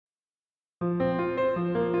This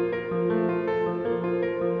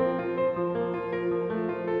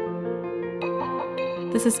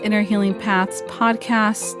is Inner Healing Paths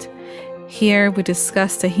podcast. Here we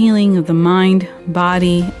discuss the healing of the mind,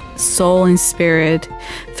 body, soul, and spirit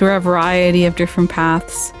through a variety of different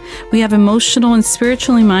paths. We have emotional and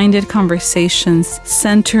spiritually minded conversations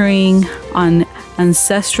centering on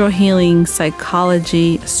ancestral healing,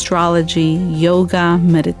 psychology, astrology, yoga,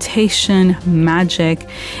 meditation, magic,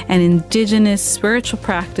 and indigenous spiritual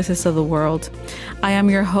practices of the world. I am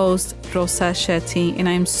your host, Rosa Shetty, and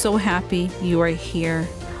I am so happy you are here.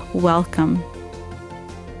 Welcome.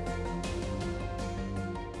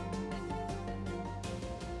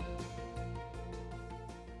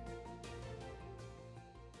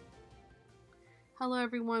 Hello,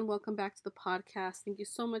 everyone. Welcome back to the podcast. Thank you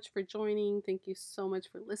so much for joining. Thank you so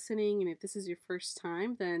much for listening. And if this is your first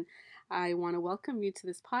time, then I want to welcome you to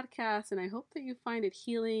this podcast. And I hope that you find it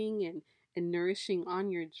healing and nourishing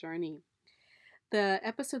on your journey. The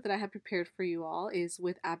episode that I have prepared for you all is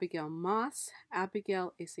with Abigail Moss.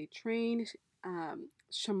 Abigail is a trained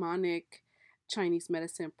shamanic Chinese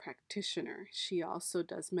medicine practitioner. She also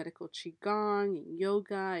does medical Qigong and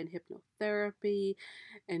yoga and hypnotherapy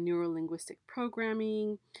and neurolinguistic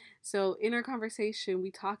programming. So in our conversation, we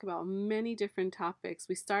talk about many different topics.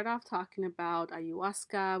 We start off talking about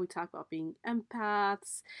ayahuasca. We talk about being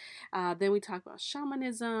empaths. Then we talk about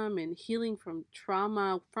shamanism and healing from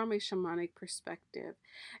trauma from a shamanic perspective.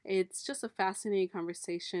 It's just a fascinating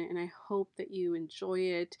conversation, and I hope that you enjoy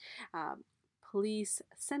it. Please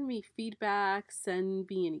send me feedback, send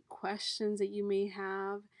me any questions that you may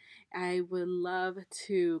have. I would love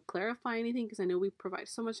to clarify anything because I know we provide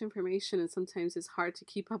so much information and sometimes it's hard to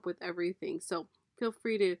keep up with everything. So feel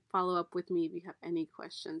free to follow up with me if you have any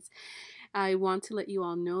questions. I want to let you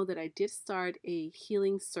all know that I did start a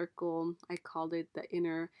healing circle. I called it the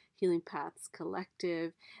Inner Healing Paths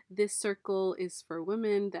Collective. This circle is for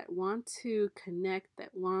women that want to connect,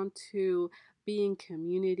 that want to be in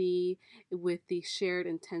community with the shared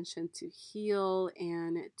intention to heal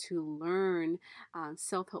and to learn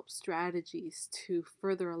self-help strategies to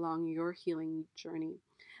further along your healing journey.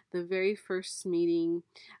 The very first meeting,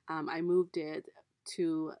 I moved it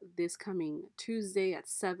to this coming Tuesday at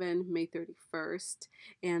 7, May 31st.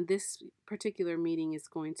 And this particular meeting is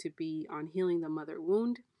going to be on healing the mother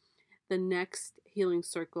wound. The next healing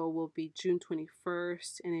circle will be June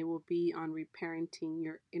 21st, and it will be on reparenting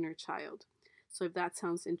your inner child. So if that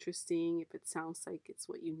sounds interesting, if it sounds like it's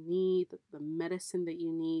what you need, the medicine that you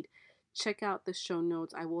need, check out the show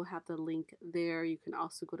notes. I will have the link there. You can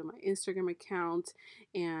also go to my Instagram account,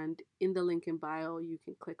 and in the link in bio, you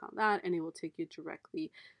can click on that and it will take you directly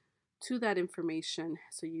to that information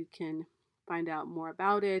so you can find out more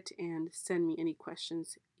about it and send me any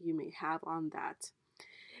questions you may have on that.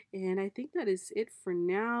 And I think that is it for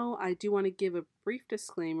now. I do want to give a brief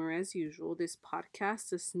disclaimer as usual. This podcast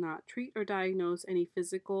does not treat or diagnose any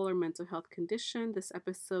physical or mental health condition. This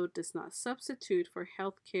episode does not substitute for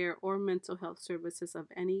healthcare or mental health services of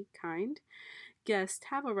any kind. Guests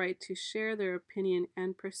have a right to share their opinion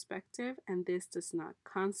and perspective, and this does not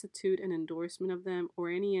constitute an endorsement of them or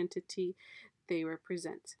any entity they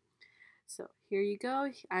represent. So here you go.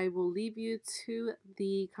 I will leave you to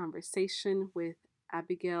the conversation with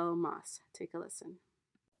Abigail Moss. Take a listen.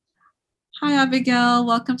 Hi, Abigail.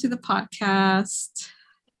 Welcome to the podcast.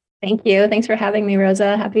 Thank you. Thanks for having me,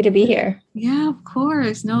 Rosa. Happy to be here. Yeah, of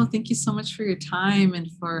course. No, thank you so much for your time and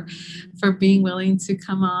for being willing to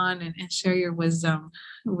come on and share your wisdom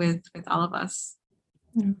with all of us.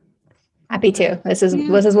 Happy to. This is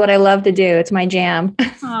what I love to do. It's my jam.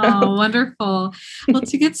 Oh, wonderful. Well,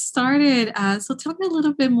 to get started, so tell me a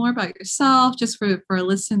little bit more about yourself, just for our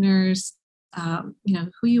listeners.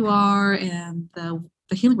 Who you are and the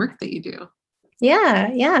healing work that you do.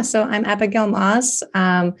 Yeah. So I'm Abigail Moss.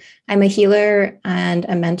 I'm a healer and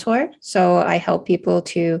a mentor. So I help people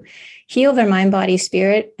to heal their mind, body,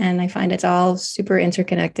 spirit. And I find it's all super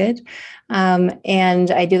interconnected.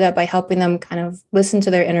 And I do that by helping them kind of listen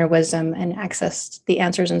to their inner wisdom and access the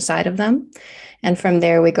answers inside of them. And from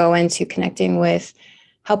there, we go into connecting with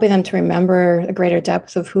helping them to remember a greater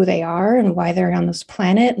depth of who they are and why they're on this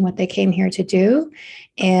planet and what they came here to do.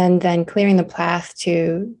 And then clearing the path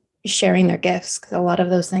to sharing their gifts. Because a lot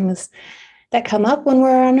of those things that come up when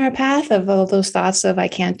we're on our path of all those thoughts of, I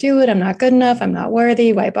can't do it, I'm not good enough, I'm not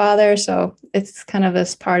worthy, why bother? So it's kind of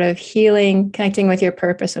this part of healing, connecting with your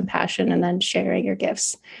purpose and passion, and then sharing your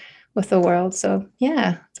gifts with the world. So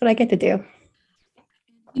yeah, that's what I get to do.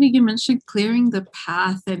 You mentioned clearing the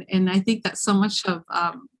path, and I think that so much of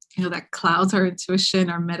that clouds our intuition,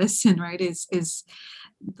 our medicine, right, is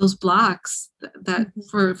those blocks that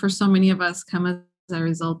Mhm. for so many of us come as a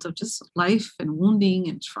result of just life and wounding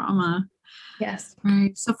and trauma. Yes.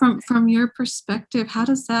 Right. So from your perspective, how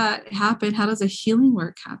does that happen? How does a healing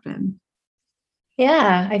work happen?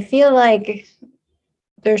 Yeah, I feel like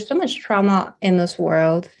there's so much trauma in this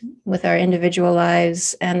world with our individual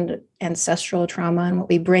lives and ancestral trauma and what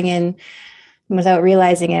we bring in without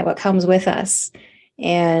realizing it, what comes with us.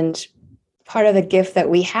 And part of the gift that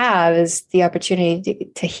we have is the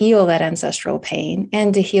opportunity to heal that ancestral pain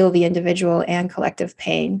and to heal the individual and collective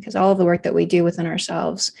pain, because all of the work that we do within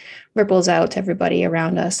ourselves ripples out to everybody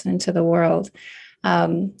around us and into the world.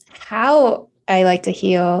 How I like to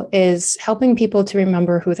heal is helping people to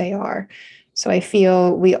remember who they are. So I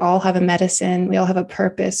feel we all have a medicine, we all have a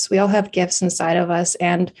purpose, we all have gifts inside of us,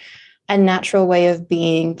 and a natural way of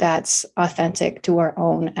being that's authentic to our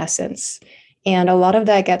own essence. And a lot of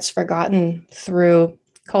that gets forgotten through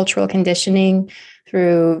cultural conditioning,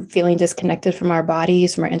 through feeling disconnected from our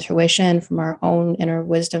bodies, from our intuition, from our own inner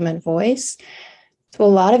wisdom and voice. So a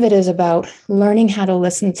lot of it is about learning how to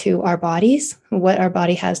listen to our bodies, what our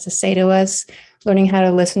body has to say to us, learning how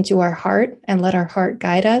to listen to our heart and let our heart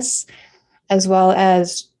guide us, as well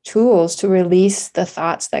as tools to release the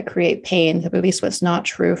thoughts that create pain, to release what's not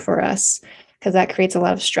true for us, because that creates a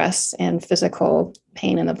lot of stress and physical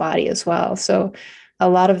pain in the body as well. So a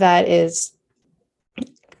lot of that is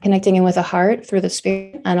connecting in with the heart through the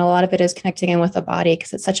spirit, and a lot of it is connecting in with the body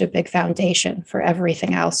because it's such a big foundation for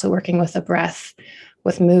everything else. So working with the breath,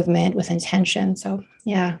 with movement, with intention. So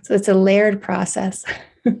yeah, so it's a layered process.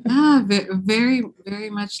 Yeah, very,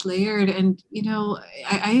 very much layered. And,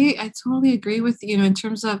 I totally agree with you, in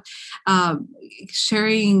terms of um,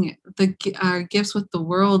 sharing our gifts with the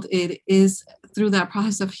world. It is through that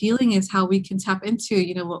process of healing is how we can tap into,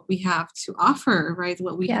 what we have to offer, right?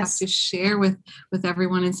 What we have Yes. to share with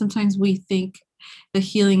everyone. And sometimes we think the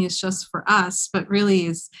healing is just for us, but really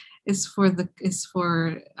is for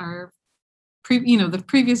our the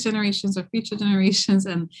previous generations or future generations,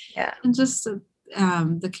 Yeah. and just the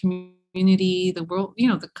community, the world,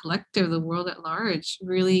 the collective, the world at large,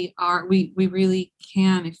 really are we really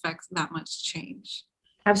can affect that much change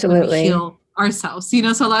when we Absolutely. heal ourselves. So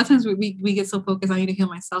a lot of times we get so focused, I need to heal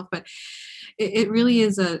myself, but it really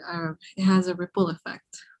is it has a ripple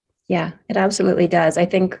effect. Yeah, it absolutely does. I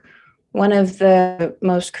think one of the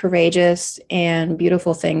most courageous and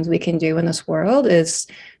beautiful things we can do in this world is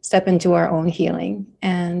step into our own healing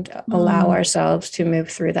and allow Mm. ourselves to move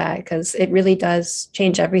through that, because it really does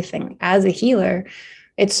change everything. As a healer,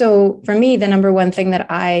 it's so, for me, the number one thing that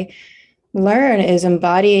I learn is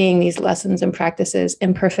embodying these lessons and practices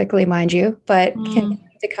imperfectly, mind you, but Mm.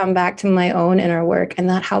 to come back to my own inner work. And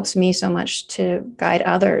that helps me so much to guide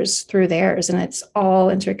others through theirs. And it's all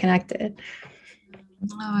interconnected.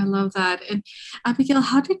 Oh, I love that. And Abigail,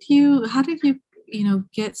 how did you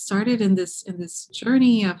get started in this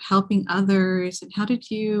journey of helping others, and how did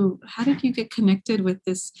you get connected with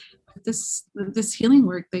this healing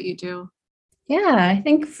work that you do? Yeah, I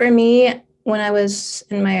think for me, when I was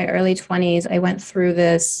in my early 20s, I went through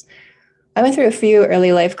a few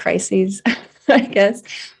early life crises, I guess.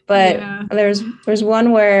 But Yeah. there's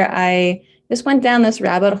one where I just went down this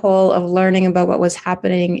rabbit hole of learning about what was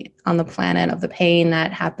happening on the planet, of the pain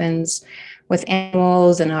that happens with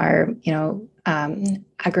animals and our,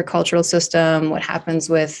 agricultural system, what happens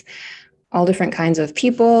with all different kinds of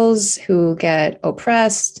peoples who get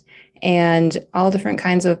oppressed, and all different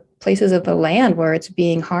kinds of places of the land where it's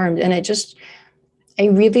being harmed. And I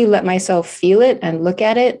really let myself feel it and look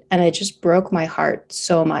at it, and it just broke my heart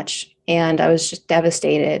so much. And I was just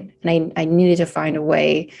devastated, and I needed to find a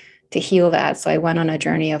way to heal that. So I went on a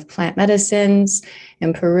journey of plant medicines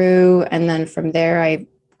in Peru. And then from there, I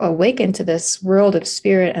awakened to this world of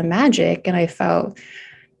spirit and magic. And I felt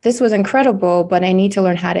this was incredible, but I need to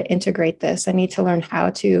learn how to integrate this. I need to learn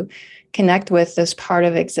how to connect with this part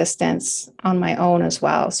of existence on my own as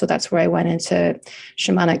well. So that's where I went into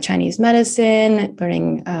shamanic Chinese medicine,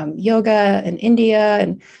 learning yoga in India,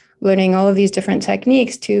 and learning all of these different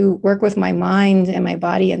techniques to work with my mind and my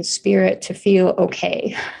body and spirit to feel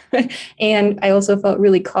okay. And I also felt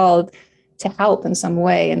really called to help in some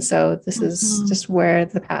way. And so this is Mhm. just where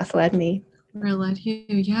the path led me. Let you,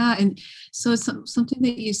 yeah. And so it's something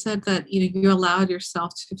that you said, that you allowed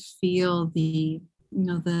yourself to feel the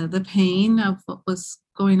pain of what was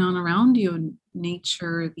going on around you, in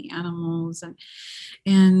nature, the animals,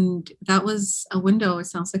 and that was a window. It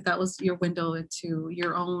sounds like that was your window into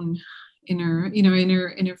your own inner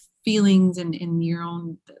feelings, and in your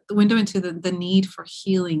own, the window into the need for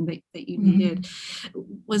healing that you needed. Mhm.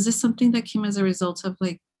 Was this something that came as a result of,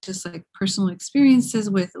 like, just like personal experiences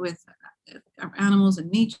with animals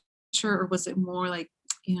and nature, or was it more like,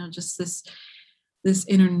 just this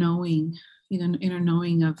inner knowing, inner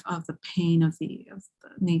knowing of the pain of the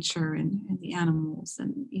nature and the animals,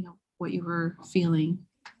 and what you were feeling?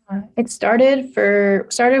 It started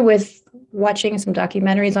with watching some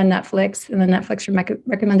documentaries on Netflix, and then Netflix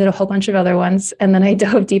recommended a whole bunch of other ones. And then I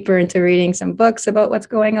dove deeper into reading some books about what's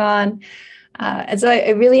going on. And so I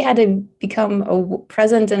really had to become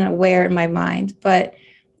present and aware in my mind. But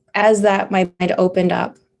as that, my mind opened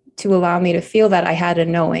up to allow me to feel that I had a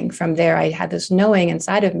knowing. From there, I had this knowing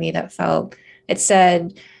inside of me that it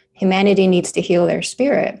said, humanity needs to heal their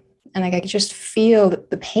spirit. And like I could just feel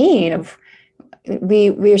the pain of, we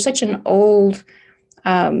are such an old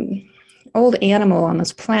animal on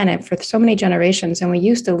this planet for so many generations, and we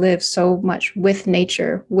used to live so much with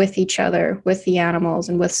nature, with each other, with the animals,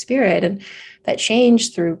 and with spirit, and that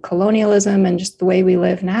changed through colonialism and just the way we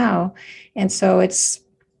live now. And so it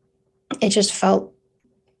just felt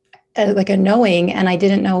like a knowing, and I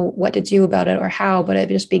didn't know what to do about it or how, but it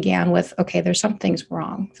just began with, okay, there's something's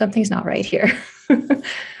wrong, something's not right here.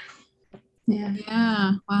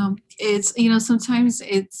 Yeah. Wow. It's, sometimes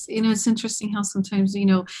it's interesting how sometimes,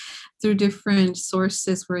 through different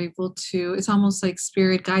sources, we're able to, it's almost like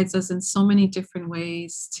spirit guides us in so many different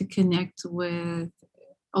ways to connect with,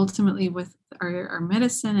 ultimately with our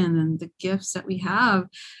medicine, and then the gifts that we have,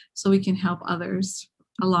 so we can help others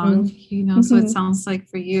along, so it sounds like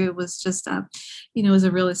for you, it was just it was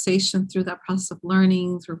a realization through that process of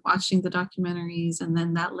learning, through watching the documentaries, and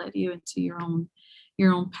then that led you into your own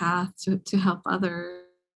path to help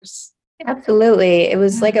others. Absolutely. It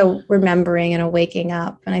was like a remembering and a waking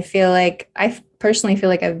up. And I personally feel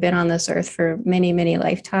like I've been on this earth for many, many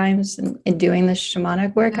lifetimes, and in doing this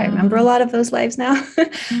shamanic work. I remember a lot of those lives now,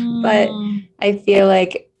 but I feel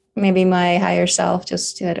like maybe my higher self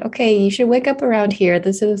just said, okay, you should wake up around here.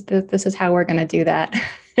 This is how we're going to do that.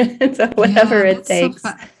 So whatever it takes.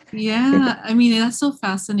 I mean, that's so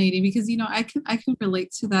fascinating, because, I can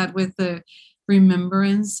relate to that with the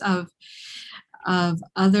remembrance of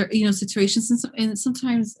other, situations, and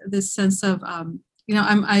sometimes this sense of,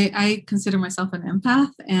 I consider myself an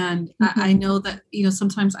empath, and I know that,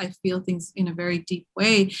 sometimes I feel things in a very deep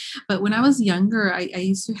way. But when I was younger, I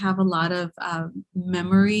used to have a lot of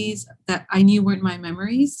memories that I knew weren't my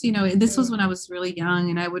memories. This was when I was really young,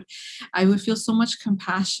 and I would feel so much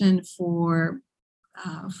compassion for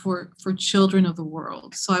children of the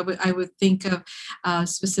world. So I would think of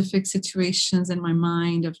specific situations in my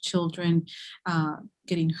mind of children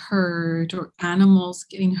getting hurt, or animals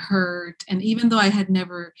getting hurt. And even though I had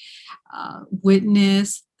never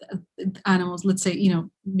witnessed animals, let's say,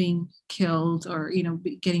 being killed, or,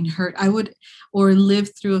 getting hurt, I would, or live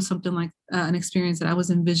through something like an experience that I was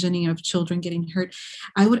envisioning of children getting hurt,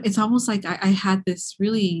 it's almost like I had this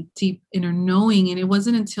really deep inner knowing. And it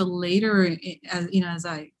wasn't until later, as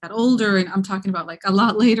I got older, and I'm talking about like a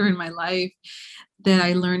lot later in my life, that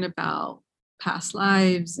I learned about past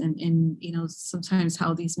lives, and sometimes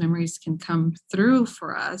how these memories can come through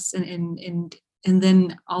for us, and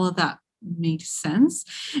then all of that made sense.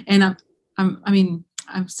 And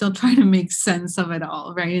I'm still trying to make sense of it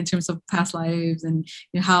all, right, in terms of past lives, and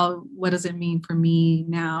what does it mean for me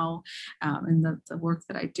now, and the work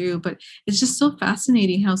that I do. But it's just so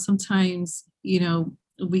fascinating how sometimes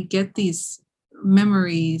we get these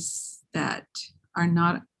memories that are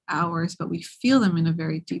not ours, but we feel them in a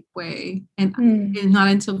very deep way, and not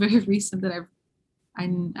until very recent that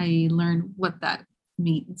I learned what that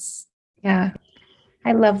means. Yeah,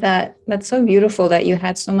 I love that. That's so beautiful that you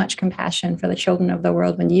had so much compassion for the children of the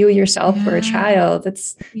world when you yourself were a child.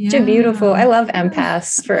 It's such a beautiful, I love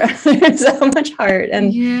empaths for so much heart.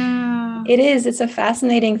 And it's a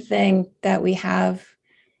fascinating thing that we have.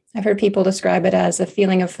 I've heard people describe it as a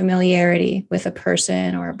feeling of familiarity with a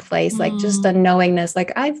person or a place, like just a knowingness,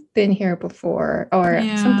 like I've been here before, or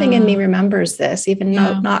something in me remembers this, even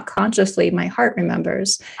though not consciously, my heart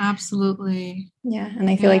remembers. Absolutely. Yeah. And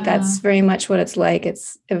I feel like that's very much what it's like.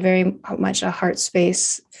 It's very much a heart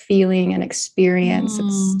space feeling and experience.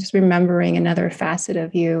 It's just remembering another facet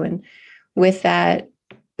of you. And with that,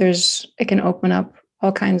 it can open up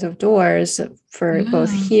all kinds of doors for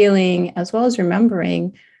both healing as well as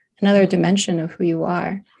remembering another dimension of who you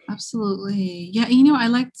are. Absolutely. Yeah.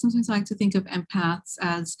 Sometimes I like to think of empaths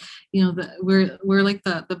as, we're like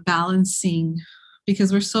the balancing,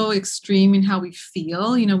 because we're so extreme in how we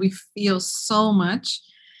feel, we feel so much.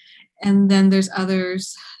 And then there's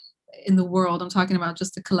others in the world, I'm talking about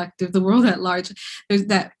just the collective, the world at large, there's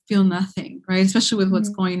that feel nothing, right? Especially with what's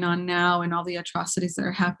going on now and all the atrocities that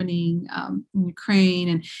are happening in Ukraine.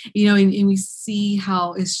 And, and we see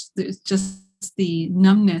how it's just the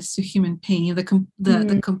numbness to human pain,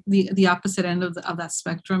 the opposite end of that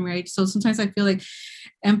spectrum, right? So sometimes I feel like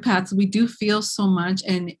empaths, we do feel so much,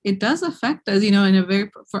 and it does affect us, in a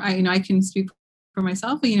very, I can speak for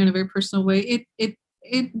myself, in a very personal way.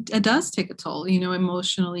 It does take a toll,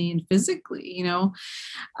 emotionally and physically, and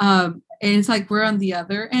it's like we're on the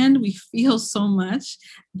other end. We feel so much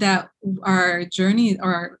that our journey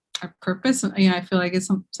or our purpose, I feel like it's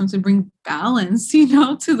something to bring balance, to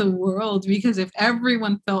the world. Because if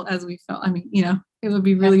everyone felt as we felt, it would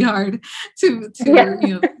be really hard to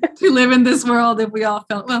live in this world if we all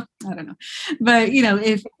felt, well, I don't know. But,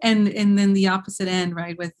 if, and then the opposite end,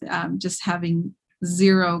 right, with just having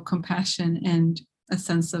zero compassion and a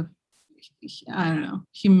sense of, I don't know,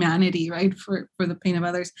 humanity, right, for the pain of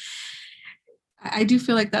others. I do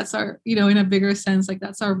feel like that's our, in a bigger sense, like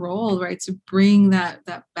that's our role, right, to bring that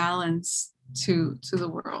balance to the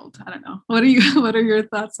world. I don't know. What are your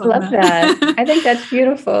thoughts on Love that? I think that's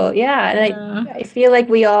beautiful. Yeah. And I feel like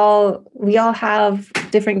we all have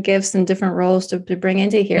different gifts and different roles to bring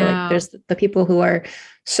into here. Yeah. Like there's the people who are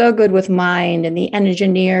so good with mind, and the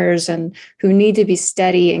engineers, and who need to be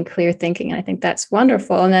steady and clear thinking. And I think that's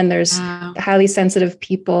wonderful. And then there's the highly sensitive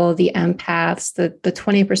people, the empaths, the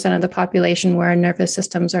 20% of the population where our nervous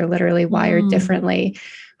systems are literally wired differently,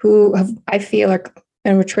 who I feel are,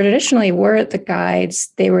 and traditionally were the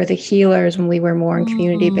guides. They were the healers when we were more in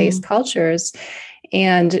community-based cultures.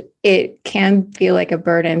 And it can feel like a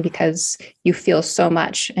burden because you feel so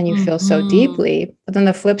much and you feel so deeply. But then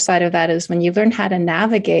the flip side of that is when you learn how to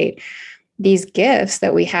navigate these gifts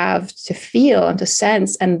that we have to feel and to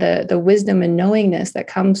sense, and the wisdom and knowingness that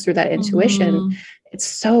comes through that intuition, it's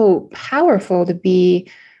so powerful to be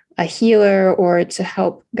a healer or to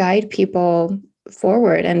help guide people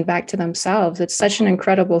forward and back to themselves. It's such an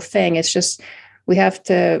incredible thing. It's just, we have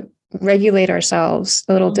to regulate ourselves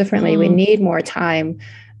a little differently. We need more time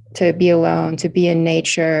to be alone, to be in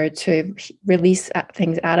nature, to release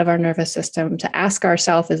things out of our nervous system, to ask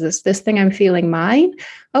ourselves, is this thing I'm feeling mine?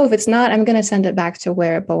 Oh, if it's not, I'm going to send it back to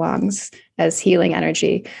where it belongs as healing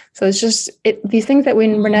energy. So it's just these things that we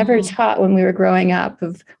were never taught when we were growing up,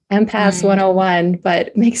 of empaths 101,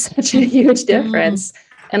 but makes such a huge difference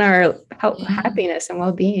in our happiness and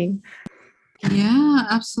well-being. Yeah,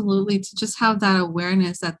 absolutely. To just have that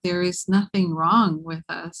awareness that there is nothing wrong with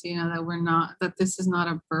us, that this is not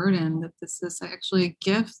a burden, that this is actually a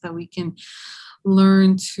gift that we can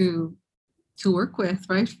learn to work with,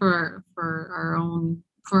 right, for our own,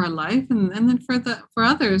 for our life, and then for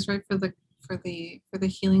others, right, for the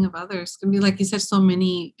healing of others. Can be, like you said, so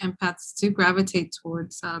many empaths do gravitate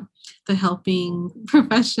towards the helping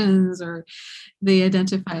professions, or they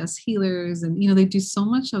identify as healers, and they do so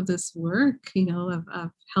much of this work,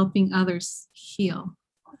 of helping others heal.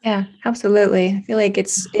 Yeah, absolutely. I feel like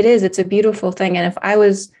it's a beautiful thing. And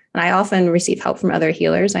I often receive help from other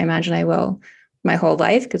healers. I imagine I will my whole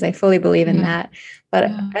life, because I fully believe in that.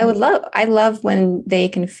 But I love when they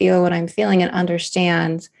can feel what I'm feeling and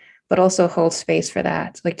understand, but also hold space for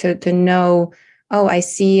that. Like to know, oh, I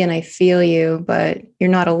see and I feel you, but you're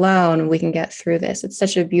not alone. We can get through this. It's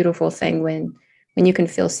such a beautiful thing when you can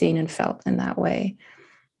feel seen and felt in that way.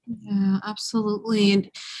 Yeah, absolutely.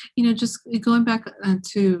 And, just going back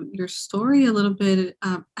to your story a little bit,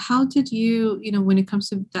 how did you, when it comes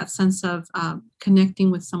to that sense of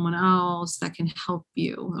connecting with someone else that can help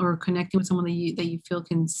you, or connecting with someone that you feel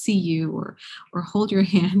can see you, or hold your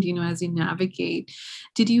hand, as you navigate,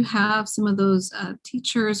 did you have some of those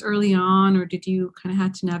teachers early on, or did you kind of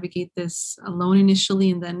have to navigate this alone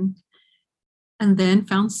initially, and then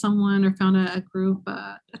found someone, or found a group,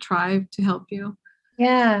 a tribe to help you?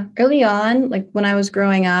 Yeah, early on, like when I was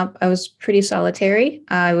growing up, I was pretty solitary.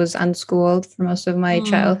 I was unschooled for most of my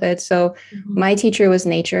childhood. So my teacher was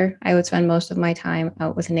nature. I would spend most of my time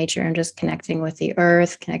out with nature and just connecting with the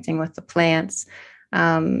earth, connecting with the plants.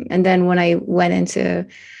 And then when I went into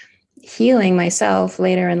healing myself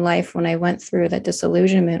later in life, when I went through that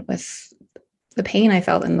disillusionment with the pain I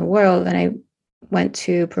felt in the world, and I went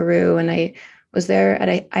to Peru, and I was there at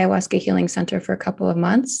an ayahuasca healing center for a couple of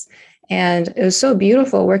months. And it was so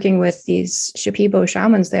beautiful working with these Shipibo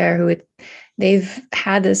shamans there, they've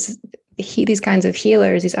had these kinds of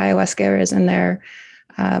healers, these ayahuasqueras in their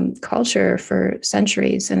culture for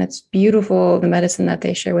centuries. And it's beautiful, the medicine that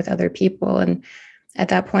they share with other people. And at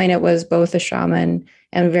that point, it was both a shaman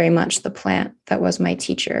and very much the plant that was my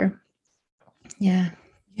teacher. Yeah.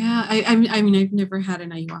 Yeah. I mean, I've never had an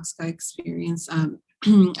ayahuasca experience. I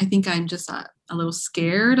think I'm just a little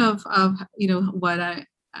scared of what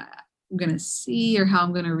going to see or how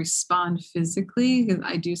I'm going to respond physically, because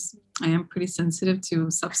I am pretty sensitive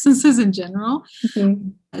to substances in general.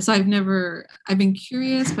 Mm-hmm. So I've been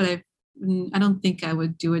curious, but I don't think I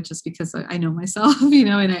would do it just because I know myself, and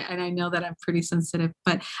I know that I'm pretty sensitive,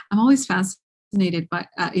 but I'm always fascinated by,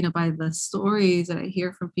 by the stories that I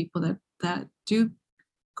hear from people that do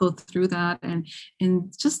go through that, and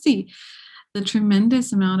just the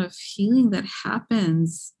tremendous amount of healing that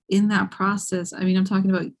happens in that process. I mean, I'm talking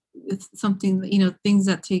about it's something, things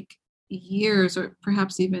that take years or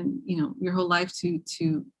perhaps even, your whole life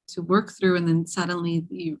to work through. And then suddenly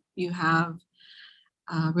you have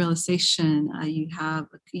realization, you have,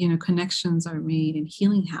 connections are made and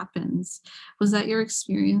healing happens. Was that your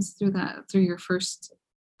experience through your first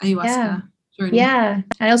Yeah. ayahuasca journey? Yeah.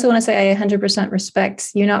 I also want to say I 100%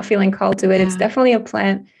 respect you not feeling called to it. Yeah. It's definitely a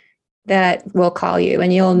plant that will call you,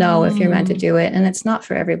 and you'll know if you're meant to do it. And it's not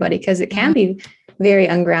for everybody, because it can be very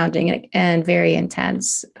ungrounding and very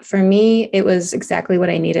intense. For me, it was exactly what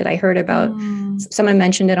I needed. I heard about someone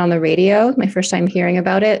mentioned it on the radio, my first time hearing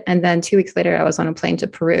about it. And then 2 weeks later, I was on a plane to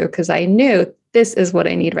Peru because I knew this is what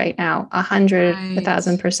I need right now.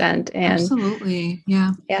 1,000%. And absolutely.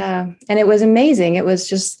 Yeah. Yeah. And it was amazing. It was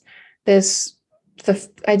just this.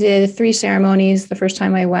 I did 3 ceremonies the first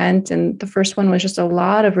time I went, and the first one was just a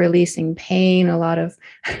lot of releasing pain, a lot of,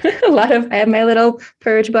 I had my little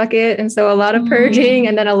purge bucket. And so a lot of purging,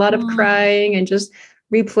 and then a lot of crying, and just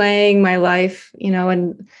replaying my life,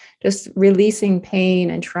 and just releasing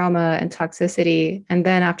pain and trauma and toxicity. And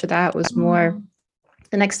then after that was more,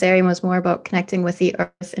 the next ceremony was more about connecting with the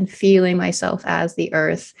earth and feeling myself as the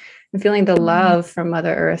earth and feeling the love from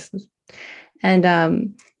Mother Earth.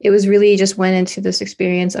 And it was really just went into this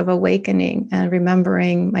experience of awakening and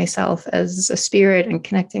remembering myself as a spirit and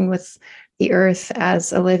connecting with the earth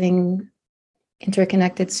as a living,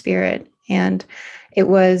 interconnected spirit. And it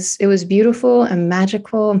was beautiful and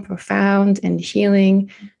magical and profound and healing.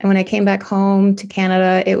 And when I came back home to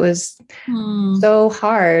Canada, it was so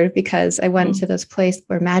hard, because I went to this place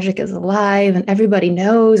where magic is alive and everybody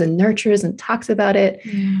knows and nurtures and talks about it.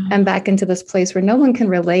 And back into this place where no one can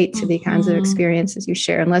relate to the kinds of experiences you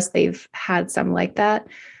share unless they've had some like that.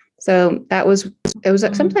 So it was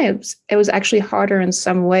sometimes it was actually harder in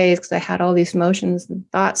some ways, because I had all these emotions and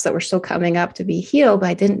thoughts that were still coming up to be healed, but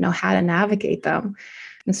I didn't know how to navigate them.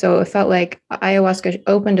 And so it felt like ayahuasca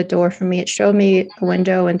opened a door for me. It showed me a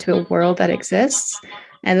window into a world that exists.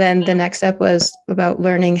 And then the next step was about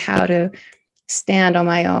learning how to stand on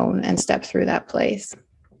my own and step through that place.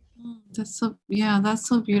 That's so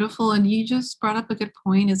beautiful. And you just brought up a good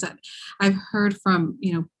point, is that I've heard from,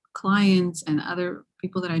 clients and other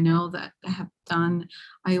people that I know that have done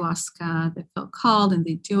ayahuasca, they felt called and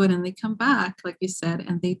they do it and they come back, like you said,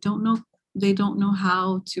 and they don't know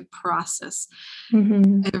how to process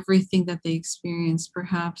everything that they experience.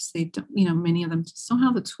 Perhaps they don't, many of them just don't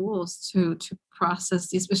have the tools to process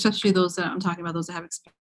these, especially those that I'm talking about, those that have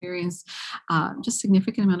experienced just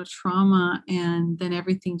significant amount of trauma, and then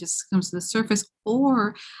everything just comes to the surface.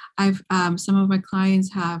 Or I've some of my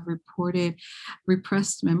clients have reported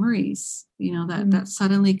repressed memories, that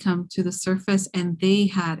suddenly come to the surface, and they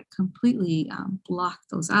had completely blocked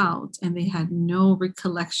those out, and they had no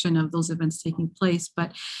recollection of those events taking place.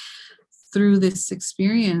 But through this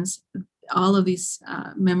experience, all of these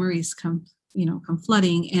memories come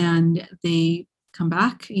flooding, and they come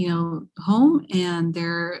back, home, and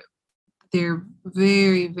they're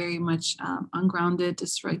very, very much ungrounded,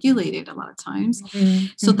 dysregulated a lot of times.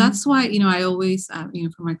 So that's why, I always,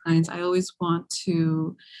 for my clients, I always want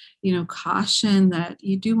to, caution that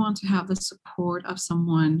you do want to have the support of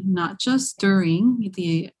someone, not just during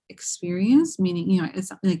the experience, meaning,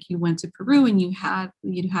 it's like you went to Peru and you had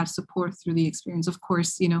support through the experience. Of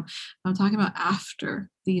course, I'm talking about after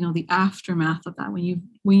the aftermath of that.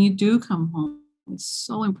 When you do come home, it's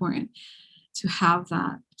so important to have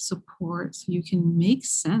that support so you can make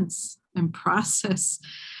sense and process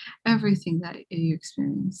everything that you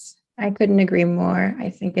experience. I couldn't agree more. I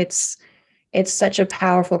think it's such a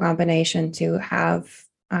powerful combination to have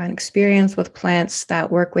an experience with plants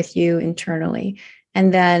that work with you internally,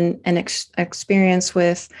 and then an experience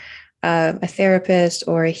with a therapist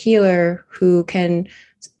or a healer who can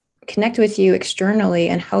connect with you externally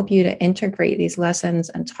and help you to integrate these lessons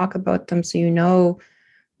and talk about them, so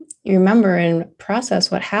you remember and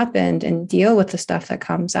process what happened and deal with the stuff that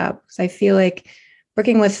comes up. So I feel like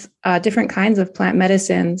working with different kinds of plant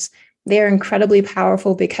medicines, they're incredibly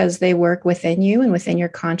powerful because they work within you and within your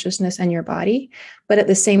consciousness and your body. But at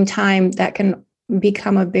the same time, that can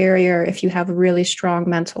become a barrier if you have really strong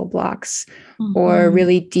mental blocks or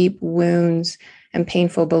really deep wounds. and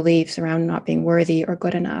painful beliefs around not being worthy or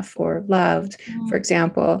good enough or loved, for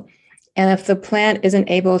example. And if the plant isn't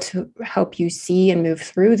able to help you see and move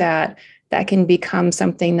through that, that can become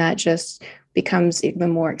something that just becomes even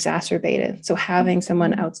more exacerbated. So having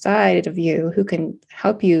someone outside of you who can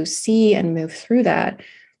help you see and move through that,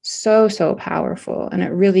 so powerful. And it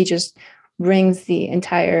really just brings the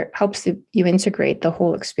entire, helps you integrate the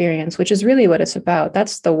whole experience, which is really what it's about.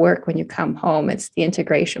 That's the work when you come home. It's the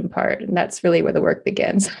integration part. And that's really where the work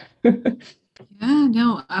begins. Yeah,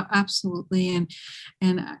 no, absolutely.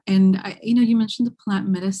 And I, you mentioned the plant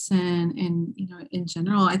medicine, and, in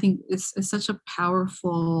general, I think it's such a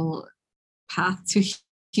powerful path to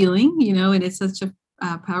healing, and it's such a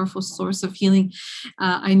powerful source of healing.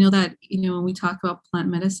 I know that, when we talk about plant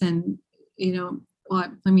medicine, well,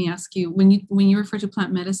 let me ask you, when you refer to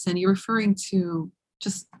plant medicine, you're referring to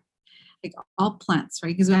just like all plants,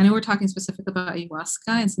 right? Because I know we're talking specific about ayahuasca,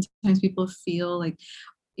 and sometimes people feel like,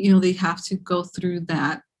 they have to go through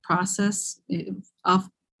that process of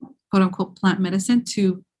quote unquote plant medicine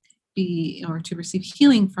to be, or to receive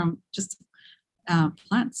healing from just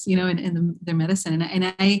plants, and their medicine.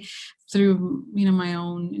 And I, through, my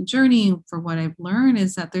own journey, for what I've learned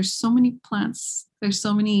is that there's so many plants, there's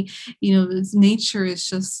so many, nature is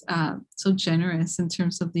just so generous in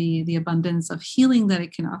terms of the abundance of healing that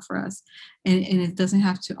it can offer us. And it doesn't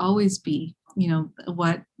have to always be,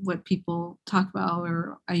 what people talk about,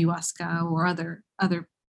 or ayahuasca, or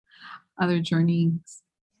other journeys.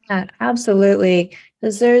 Yeah, absolutely.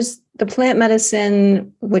 Because there's the plant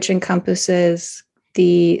medicine, which encompasses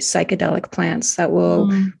the psychedelic plants that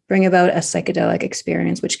will bring about a psychedelic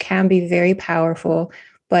experience, which can be very powerful,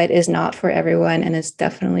 but is not for everyone, and is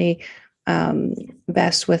definitely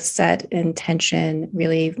best with set intention,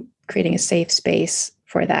 really creating a safe space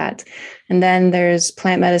for that. And then there's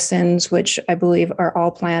plant medicines, which I believe are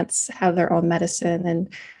all plants, have their own medicine,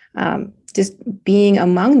 and just being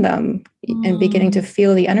among them and beginning to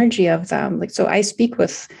feel the energy of them. Like, so I speak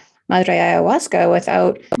with Madre Ayahuasca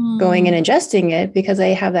without going and ingesting it, because I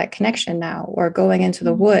have that connection now, or going into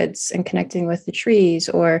the woods and connecting with the trees,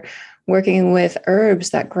 or working with herbs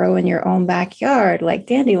that grow in your own backyard, like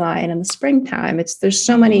dandelion in the springtime. There's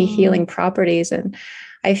so many healing properties. And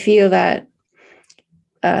I feel that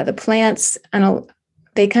the plants, and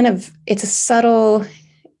it's a subtle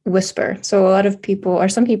whisper. So a lot of people, or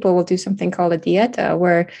some people, will do something called a dieta,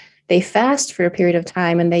 where they fast for a period of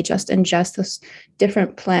time and they just ingest those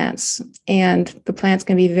different plants. And the plants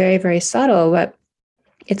can be very, very subtle, but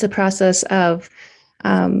it's a process of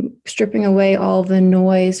stripping away all the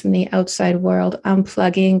noise from the outside world,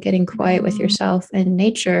 unplugging, getting quiet with yourself and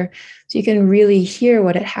nature, so you can really hear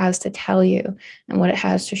what it has to tell you and what it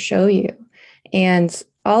has to show you. And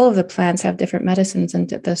all of the plants have different medicines in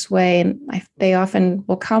this way. And they often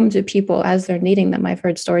will come to people as they're needing them. I've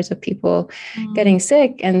heard stories of people getting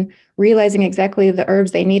sick and realizing exactly the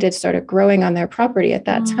herbs they needed started growing on their property at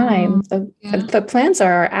that time. The plants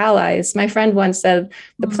are our allies. My friend once said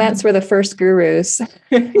the plants were the first gurus.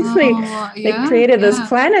 They created this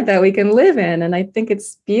planet that we can live in. And I think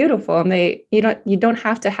it's beautiful. And you don't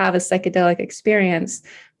have to have a psychedelic experience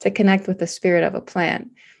to connect with the spirit of a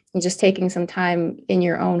plant. And just taking some time in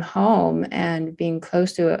your own home and being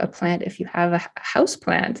close to a plant, if you have a house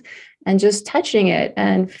plant, and just touching it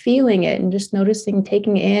and feeling it and just noticing,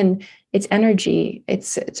 taking in its energy.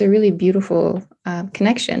 It's a really beautiful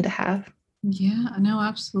connection to have. Yeah, no,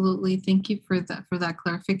 absolutely. Thank you for that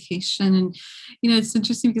clarification. And it's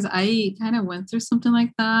interesting because I kind of went through something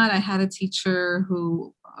like that. I had a teacher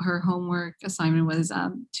who, her homework assignment was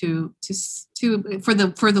to for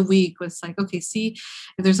the week was like, okay, see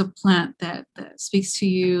if there's a plant that speaks to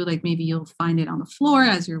you, like maybe you'll find it on the floor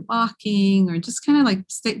as you're walking, or just kind of like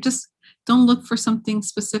just don't look for something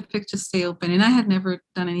specific, just stay open. And I had never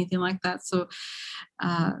done anything like that. So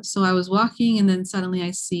I was walking, and then suddenly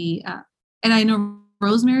I see and I know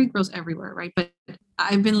rosemary grows everywhere, right? But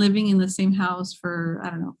I've been living in the same house for, I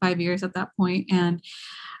don't know, 5 years at that point. And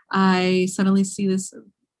I suddenly see this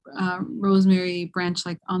rosemary branch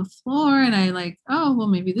like on the floor, and I like, oh, well,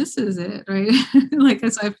 maybe this is it, right? Like,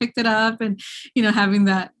 so I picked it up, and, having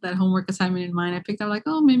that homework assignment in mind, I picked up like,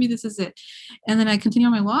 oh, maybe this is it. And then I continued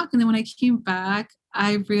on my walk. And then when I came back,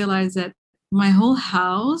 I realized that my whole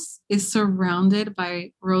house is surrounded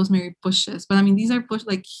by rosemary bushes. But I mean, these are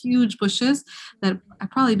like huge bushes that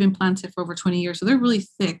have probably been planted for over 20 years. So they're really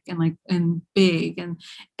thick and big.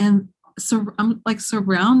 And so I'm like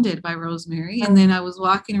surrounded by rosemary. And then I was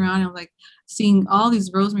walking around and like seeing all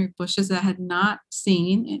these rosemary bushes that I had not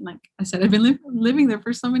seen. And like I said, I've been living there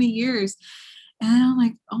for so many years. And I'm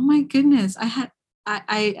like, oh my goodness, I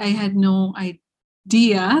had no idea.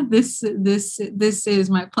 Dia, this is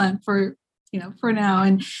my plant for, for now.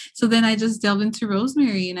 And so then I just delved into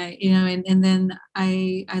rosemary, and and then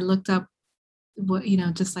I looked up what,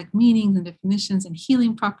 just like meanings and definitions and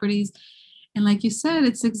healing properties. And like you said,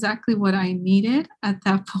 it's exactly what I needed at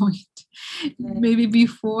that point. Maybe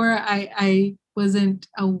before I wasn't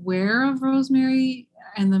aware of rosemary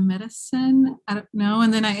and the medicine. I don't know.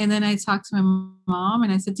 And then I talked to my mom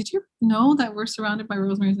and I said, "Did you know that we're surrounded by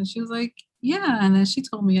rosemary?" And she was like, "Yeah." And then she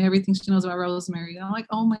told me everything she knows about rosemary. And I'm like,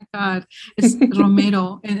 "Oh my God, it's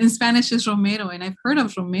romero." And in Spanish is romero. And I've heard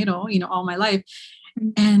of romero, all my life.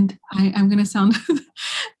 And I'm going to sound,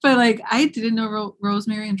 but like, I didn't know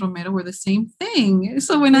rosemary and romero were the same thing.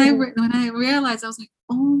 So when I realized, I was like,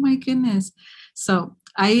 oh my goodness. So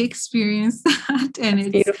I experienced that, and That's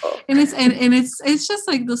it's beautiful. and it's just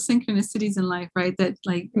like those synchronicities in life, right? That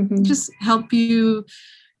like just help you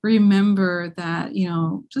remember that,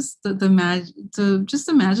 just the magic, just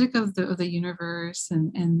the magic of the universe,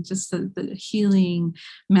 and just the healing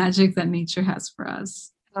magic that nature has for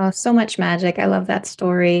us. Oh, so much magic. I love that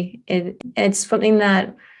story. It's something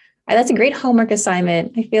that's a great homework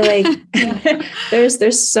assignment. I feel like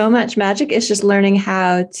there's so much magic. It's just learning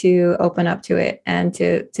how to open up to it and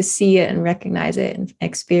to see it and recognize it and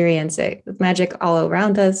experience it. With magic all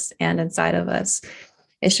around us and inside of us.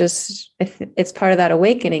 It's part of that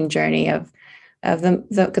awakening journey of the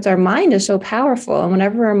because our mind is so powerful, and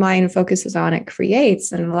whenever our mind focuses on it,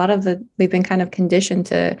 creates. And we've been kind of conditioned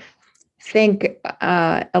to think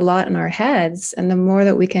a lot in our heads, and the more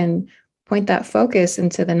that we can point that focus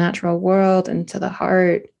into the natural world, into the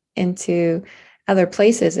heart, into other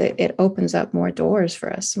places, it opens up more doors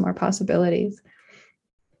for us, more possibilities.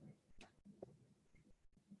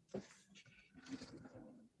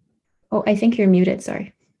 Oh, I think you're muted.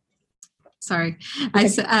 Sorry. Sorry.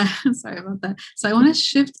 Sorry about that. So I want to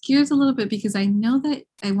shift gears a little bit, because I know that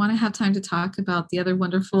I want to have time to talk about the other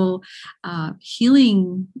wonderful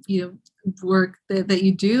healing, work that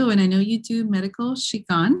you do. And I know you do medical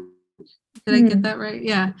Qigong. Did I get that right?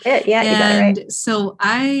 Yeah. Yeah, you got it right. And so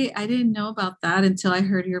I didn't know about that until I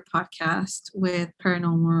heard your podcast with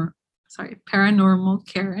Paranormal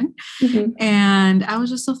Karen. And I was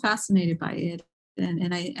just so fascinated by it.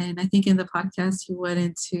 And I think in the podcast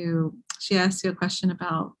she asked you a question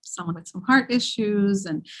about someone with some heart issues,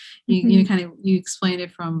 and you explained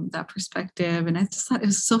it from that perspective. And I just thought it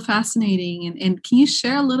was so fascinating. And can you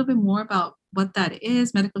share a little bit more about what that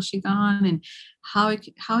is, medical Qigong, and how it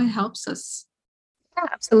helps us? Yeah,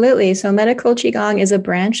 absolutely. So medical Qigong is a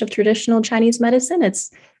branch of traditional Chinese medicine.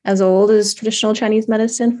 It's as old as traditional Chinese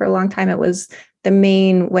medicine. For a long time, it was the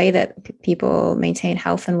main way that people maintain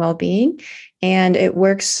health and well-being. And it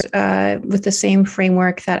works with the same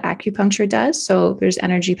framework that acupuncture does. So there's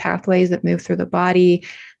energy pathways that move through the body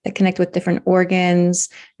that connect with different organs,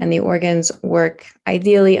 and the organs work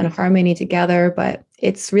ideally in harmony together. But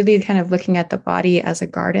it's really kind of looking at the body as a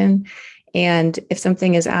garden. And if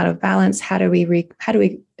something is out of balance, how do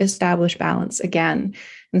we establish balance again?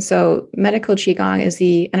 And so medical Qigong is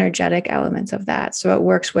the energetic element of that. So it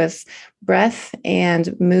works with breath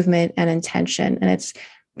and movement and intention. And it's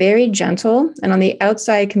very gentle. And on the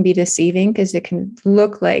outside can be deceiving, because it can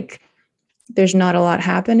look like there's not a lot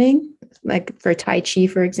happening, like for Tai Chi,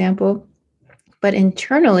 for example. But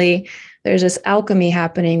internally, there's this alchemy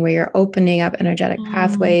happening where you're opening up energetic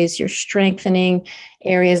pathways, you're strengthening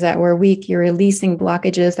areas that were weak, you're releasing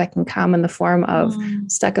blockages that can come in the form of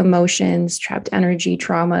stuck emotions, trapped energy,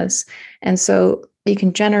 traumas. And so you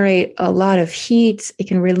can generate a lot of heat, it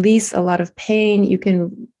can release a lot of pain, you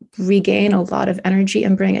can regain a lot of energy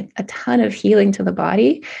and bring a ton of healing to the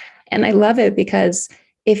body. And I love it because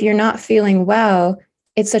if you're not feeling well,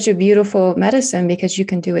 it's such a beautiful medicine, because you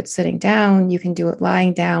can do it sitting down, you can do it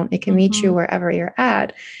lying down, it can meet you wherever you're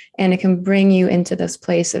at, and it can bring you into this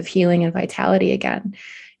place of healing and vitality again.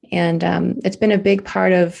 And it's been a big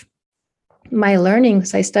part of my learning.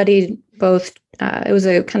 So I studied both, it was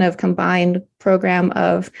a kind of combined program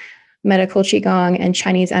of medical Qigong and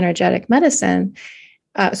Chinese energetic medicine,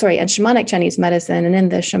 and shamanic Chinese medicine. And in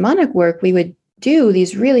the shamanic work, we would do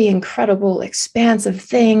these really incredible, expansive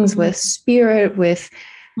things with spirit, with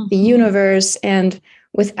the universe. And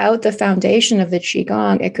without the foundation of the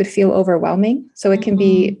Qigong, it could feel overwhelming. So it can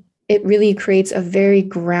be, it really creates a very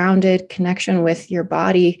grounded connection with your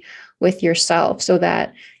body, with yourself, so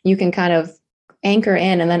that you can kind of anchor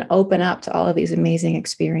in and then open up to all of these amazing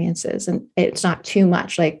experiences. And it's not too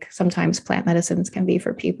much like sometimes plant medicines can be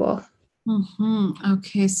for people.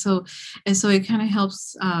 Okay, so it kind of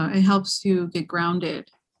helps. It helps you get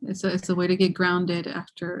grounded. It's a way to get grounded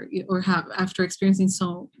after experiencing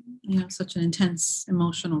such an intense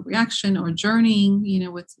emotional reaction or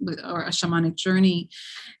journeying, with or a shamanic journey.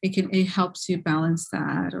 It helps you balance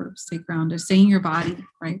that or stay grounded, stay in your body,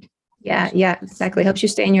 right? Yeah, exactly. Helps you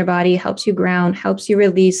stay in your body, helps you ground, helps you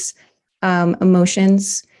release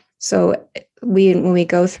emotions. So when we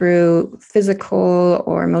go through physical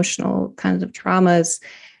or emotional kinds of traumas,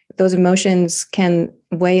 those emotions can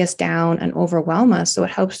weigh us down and overwhelm us. So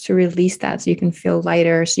it helps to release that so you can feel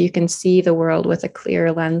lighter, so you can see the world with a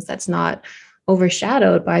clearer lens that's not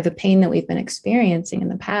overshadowed by the pain that we've been experiencing in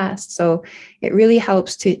the past. So it really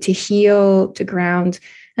helps to heal, to ground,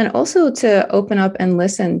 and also to open up and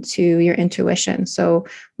listen to your intuition. So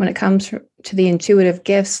when it comes to the intuitive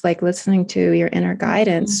gifts, like listening to your inner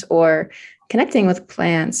guidance or connecting with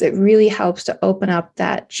plants, it really helps to open up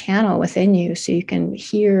that channel within you so you can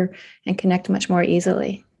hear and connect much more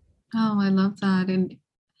easily. Oh, I love that. And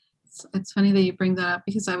it's funny that you bring that up,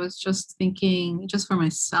 because I was just thinking, just for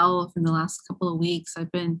myself in the last couple of weeks,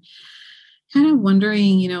 I've been kind of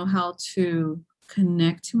wondering, how to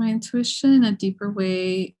connect to my intuition in a deeper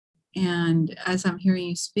way. And as I'm hearing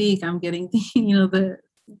you speak, I'm getting the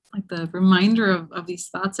reminder of these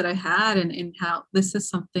thoughts that I had, and how this is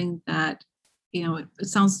something that, it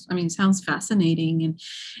sounds fascinating.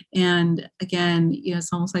 And again,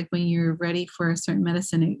 it's almost like when you're ready for a certain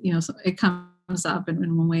medicine, it comes up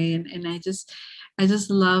in one way. And I just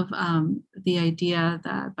love the idea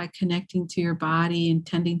that by connecting to your body and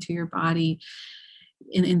tending to your body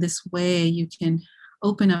in this way, you can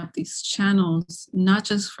open up these channels, not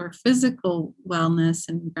just for physical wellness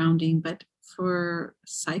and grounding, but for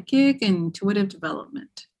psychic and intuitive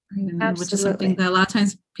development, right? And which is something that a lot of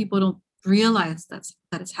times people don't realize that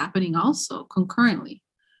it's happening also concurrently.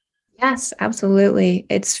 Yes, absolutely.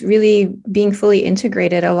 It's really being fully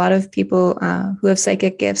integrated. A lot of people who have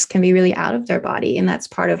psychic gifts can be really out of their body, and that's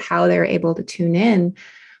part of how they're able to tune in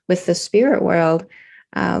with the spirit world.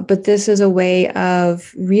 But this is a way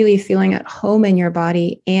of really feeling at home in your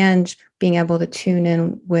body and being able to tune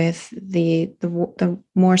in with the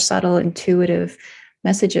more subtle, intuitive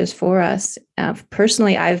messages for us.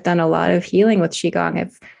 Personally, I've done a lot of healing with Qigong.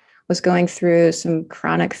 I was going through some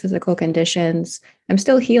chronic physical conditions. I'm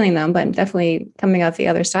still healing them, but I'm definitely coming out the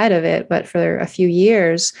other side of it. But for a few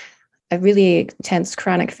years, I really intense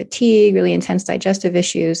chronic fatigue, really intense digestive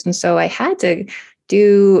issues. And so I had to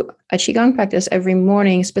do a Qigong practice every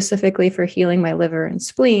morning specifically for healing my liver and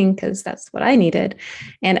spleen, because that's what I needed.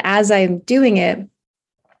 And as I'm doing it,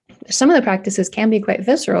 some of the practices can be quite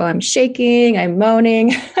visceral. I'm shaking, I'm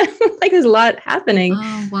moaning, like there's a lot happening.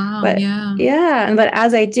 Oh, wow. But yeah. But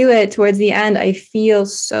as I do it towards the end, I feel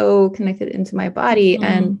so connected into my body.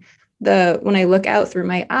 And when I look out through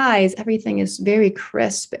my eyes, everything is very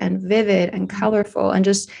crisp and vivid and colorful, and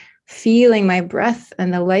just feeling my breath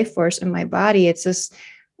and the life force in my body. It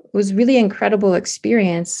was really incredible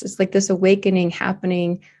experience. It's like this awakening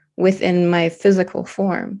happening within my physical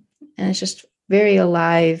form. And it's just very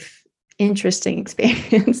alive, interesting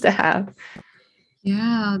experience to have.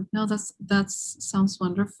 Yeah, no, that sounds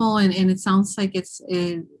wonderful. And it sounds like it's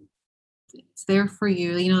there for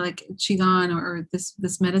you, like Qigong or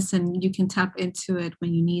this medicine, you can tap into it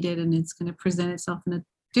when you need it, and it's going to present itself in a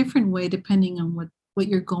different way depending on what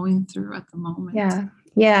you're going through at the moment.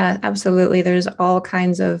 Yeah, absolutely. There's all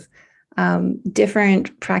kinds of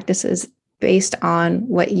different practices based on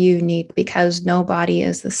what you need, because no body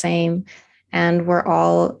is the same, and we're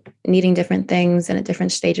all needing different things and at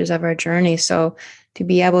different stages of our journey. So to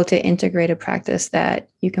be able to integrate a practice that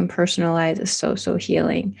you can personalize is so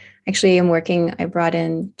healing. Actually, I brought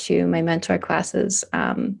in to my mentor classes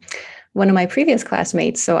one of my previous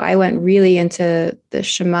classmates. So I went really into the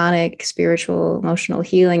shamanic, spiritual, emotional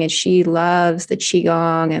healing, and she loves the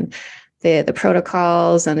Qigong and the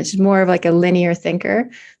protocols, and it's more of like a linear thinker.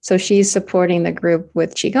 So she's supporting the group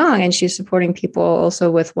with Qigong, and she's supporting people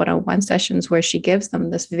also with one-on-one sessions where she gives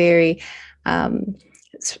them this very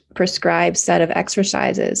prescribed set of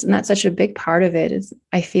exercises. And that's such a big part of it. Is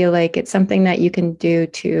I feel like it's something that you can do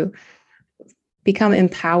to become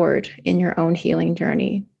empowered in your own healing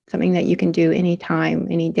journey, something that you can do anytime,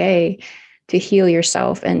 any day to heal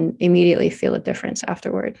yourself and immediately feel a difference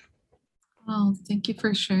afterward. Oh, thank you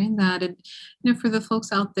for sharing that. And for the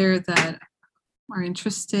folks out there that are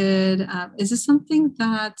interested, is this something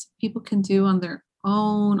that people can do on their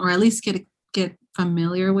own, or at least get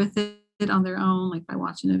familiar with it on their own, like by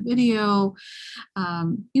watching a video? I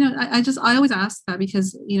always ask that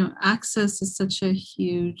because access is such a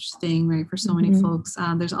huge thing, right, for so many folks.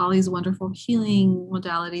 There's all these wonderful healing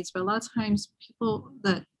modalities, but a lot of times people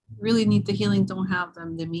that really need the healing don't have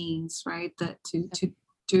the means, right, that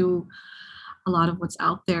to do a lot of what's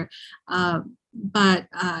out there. But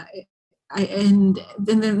and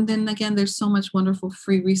then again, there's so much wonderful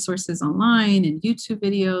free resources online and YouTube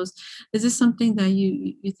videos. Is this something that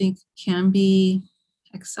you think can be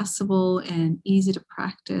accessible and easy to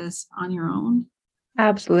practice on your own?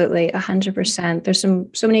 Absolutely, 100%. There's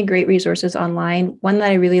so many great resources online. One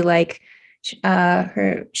that I really like, she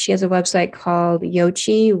has a website called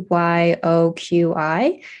Yochi,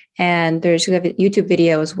 Yoqi, and there's a YouTube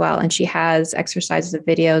video as well. And she has exercises and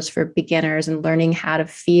videos for beginners and learning how to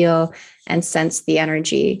feel and sense the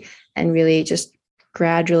energy, and really just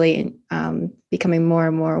gradually becoming more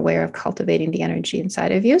and more aware of cultivating the energy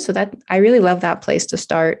inside of you. So that I really love that place to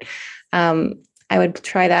start. I would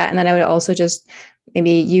try that, and then I would also just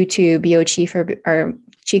maybe YouTube Yochi or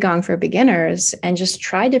Qigong for beginners, and just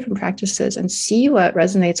try different practices and see what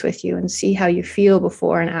resonates with you and see how you feel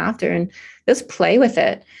before and after, and just play with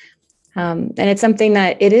it. And it's something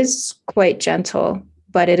that it is quite gentle,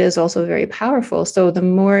 but it is also very powerful. So the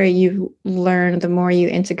more you learn, the more you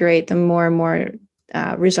integrate, the more and more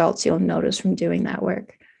results you'll notice from doing that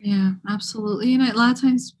work. Yeah, absolutely. And a lot of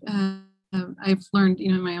times I've learned,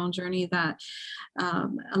 in my own journey that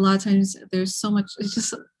a lot of times there's it's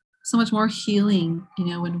just so much more healing,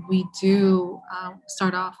 when we do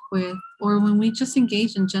start off with, or when we just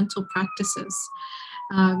engage in gentle practices.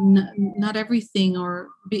 Not everything, or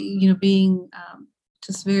being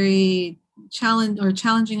just very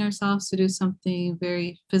challenging ourselves to do something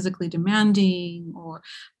very physically demanding, or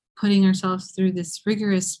putting ourselves through this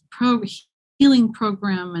rigorous healing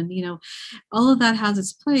program, and all of that has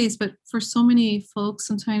its place. But for so many folks,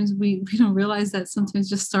 sometimes we don't realize that sometimes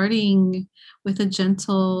just starting with a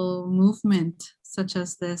gentle movement such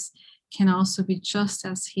as this can also be just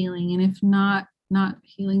as healing, and if not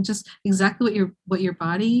healing, just exactly what your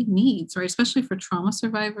body needs, right? Especially for trauma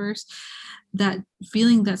survivors, that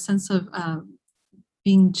feeling, that sense of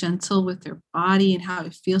being gentle with their body and how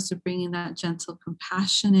it feels, to bring in that gentle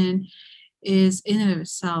compassion is in and of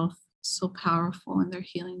itself so powerful in their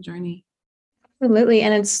healing journey. Absolutely.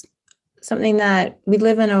 And it's something that we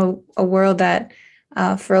live in a world that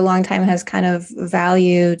for a long time has kind of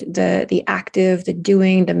valued the active, the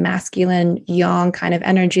doing, the masculine yang kind of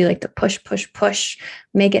energy, like the push,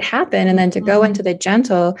 make it happen. And then to go into the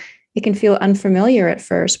gentle, it can feel unfamiliar at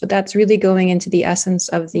first, but that's really going into the essence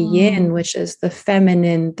of the yin, which is the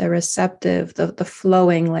feminine, the receptive, the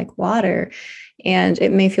flowing like water. And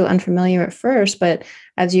it may feel unfamiliar at first, but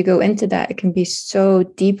as you go into that, it can be so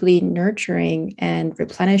deeply nurturing and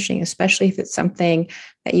replenishing, especially if it's something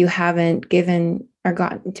that you haven't given or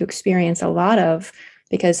gotten to experience a lot of,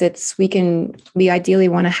 because we ideally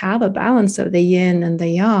want to have a balance of the yin and the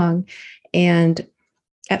yang. And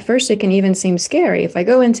at first it can even seem scary. If I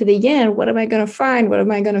go into the yin, what am I going to find? What am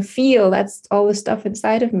I going to feel? That's all the stuff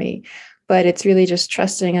inside of me. But it's really just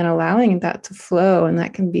trusting and allowing that to flow. And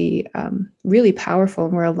that can be really powerful,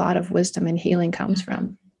 and where a lot of wisdom and healing comes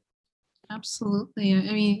from. Absolutely.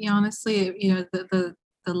 I mean, honestly, the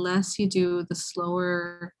less you do, the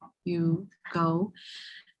slower you go,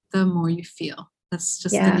 the more you feel. That's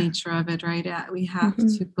just the nature of it, right? We have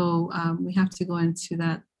to go. We have to go into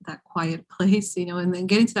that quiet place, and then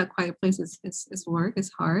getting to that quiet place is work.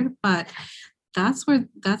 It's hard, but that's where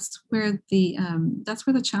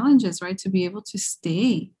the challenge is, right? To be able to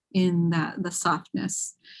stay in the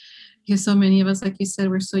softness, because so many of us, like you said,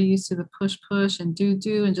 we're so used to the push and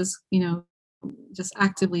do and just just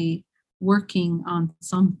actively working on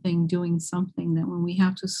something, doing something, that when we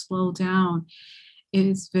have to slow down, it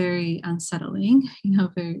is very unsettling.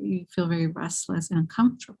 You feel very restless and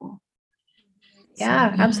uncomfortable.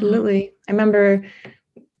 Yeah, absolutely. I remember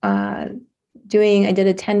I did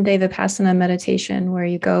a 10-day Vipassana meditation, where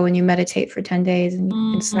you go and you meditate for 10 days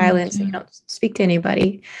in silence, and you don't speak to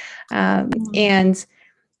anybody. And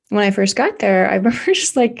when I first got there, I remember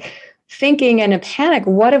just like thinking in a panic,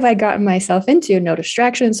 what have I gotten myself into? No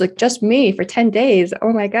distractions, like just me for 10 days.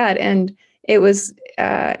 Oh my God. And it was,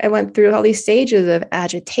 I went through all these stages of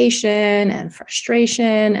agitation and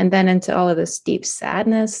frustration, and then into all of this deep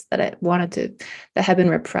sadness that had been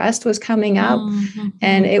repressed was coming up.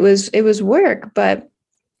 And it was work,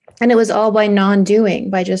 and it was all by non-doing,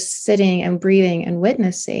 by just sitting and breathing and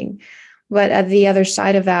witnessing. But at the other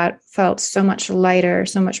side of that, felt so much lighter,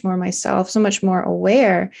 so much more myself, so much more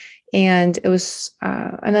aware. And it was,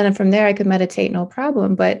 and then from there I could meditate, no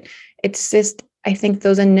problem. But it's just, I think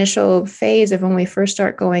those initial phase of when we first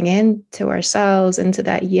start going into ourselves, into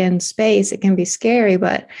that yin space, it can be scary.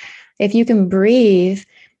 But if you can breathe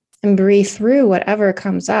and breathe through whatever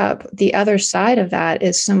comes up, the other side of that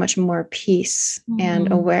is so much more peace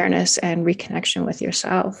and awareness and reconnection with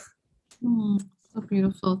yourself. So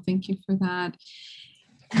beautiful. Thank you for that.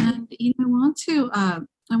 And I want to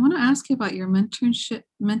ask you about your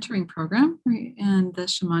mentoring program, right? And the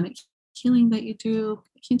shamanic healing that you do.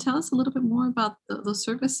 Can you tell us a little bit more about those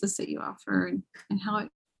services that you offer, and how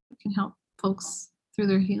it can help folks through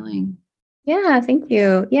their healing? Yeah, thank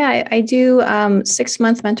you. Yeah, I do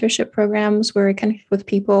 6-month mentorship programs where I connect with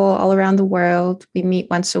people all around the world. We meet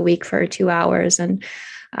once a week for 2 hours, and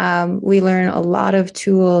we learn a lot of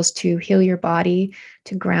tools to heal your body,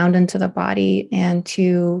 to ground into the body, and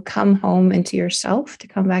to come home into yourself, to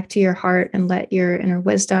come back to your heart and let your inner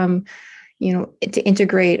wisdom, to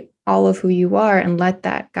integrate all of who you are and let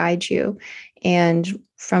that guide you. And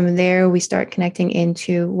from there, we start connecting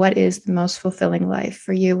into what is the most fulfilling life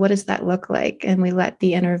for you? What does that look like? And we let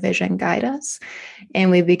the inner vision guide us.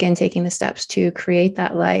 And we begin taking the steps to create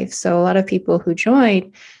that life. So a lot of people who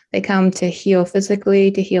join, they come to heal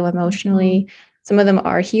physically, to heal emotionally. Some of them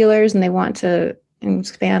are healers and they want to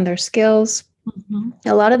expand their skills.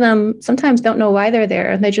 A lot of them sometimes don't know why they're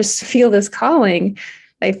there, and they just feel this calling.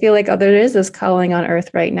 I feel like, oh, there is this calling on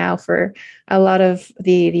earth right now for a lot of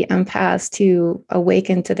the empaths to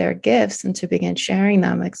awaken to their gifts and to begin sharing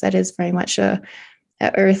them, because that is very much a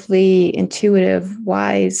earthly, intuitive,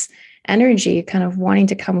 wise energy, kind of wanting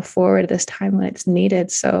to come forward at this time when it's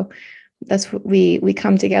needed. So that's what we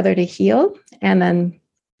come together to heal, and then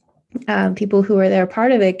people who are there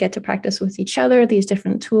part of it get to practice with each other these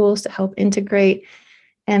different tools to help integrate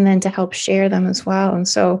and then to help share them as well. And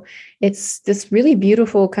so it's this really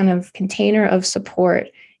beautiful kind of container of support.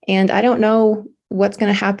 And I don't know what's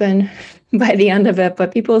going to happen by the end of it,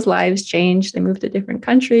 but people's lives change. They move to different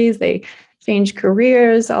countries, they change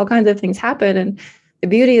careers, all kinds of things happen. And the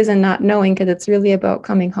beauty is in not knowing, because it's really about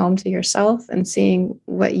coming home to yourself and seeing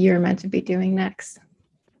what you're meant to be doing next.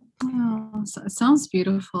 Oh, so it sounds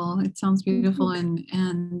beautiful. It sounds beautiful,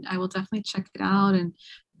 and I will definitely check it out. And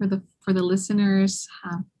for the listeners,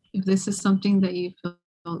 if this is something that you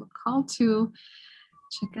feel called to,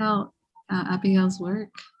 check out Abigail's work.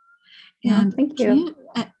 Yeah, And thank can you.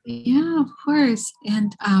 you, yeah, of course.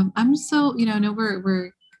 And I'm so, I know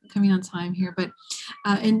we're coming on time here, but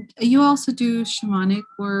and you also do shamanic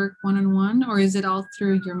work one-on-one, or is it all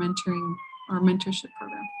through your mentoring or mentorship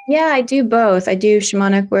program? Yeah, I do both. I do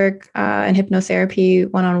shamanic work and hypnotherapy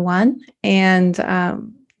one-on-one. And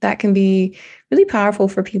that can be really powerful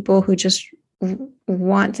for people who just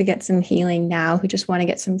want to get some healing now, who just want to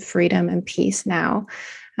get some freedom and peace now.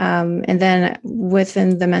 And then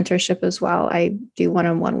within the mentorship as well, I do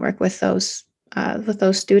one-on-one work with those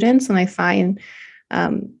students, and I find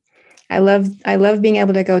I love being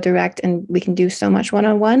able to go direct, and we can do so much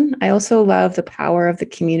one-on-one. I also love the power of the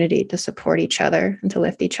community to support each other and to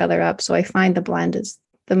lift each other up. So I find the blend is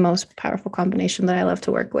the most powerful combination that I love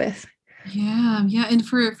to work with. Yeah, yeah. And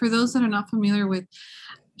for those that are not familiar with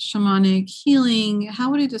shamanic healing,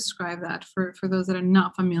 how would you describe that for those that are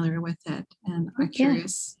not familiar with it and are Yeah.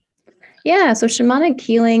 curious? Yeah. So shamanic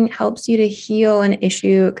healing helps you to heal an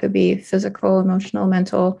issue. It could be physical, emotional,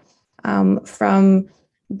 mental, from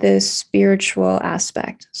the spiritual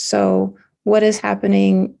aspect. So what is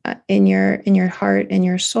happening in your heart, in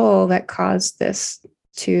your soul, that caused this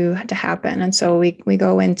to happen? And so we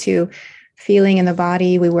go into feeling in the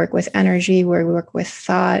body. We work with energy, where we work with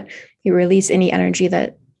thought. You release any energy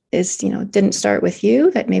that is, didn't start with you,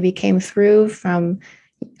 that maybe came through from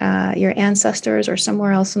your ancestors or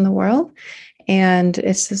somewhere else in the world. And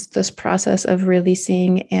it's just this process of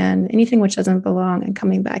releasing and anything which doesn't belong and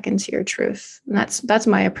coming back into your truth. And that's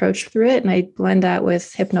my approach through it. And I blend that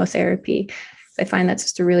with hypnotherapy. I find that's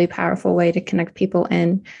just a really powerful way to connect people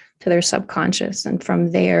in to their subconscious, and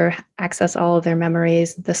from there access all of their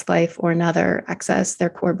memories, this life or another, access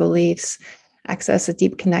their core beliefs, access a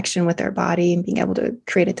deep connection with their body, and being able to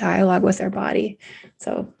create a dialogue with their body.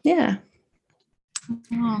 So yeah.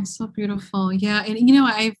 Oh, so beautiful. Yeah. And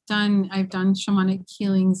I've done shamanic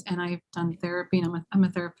healings, and I've done therapy, and I'm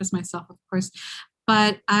a therapist myself, of course.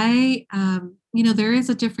 But there is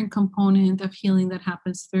a different component of healing that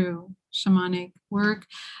happens through shamanic work,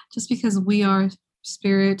 just because we are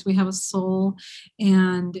spirit, we have a soul,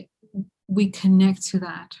 and we connect to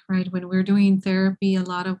that, right? When we're doing therapy, a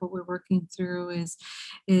lot of what we're working through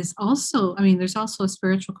is also, there's also a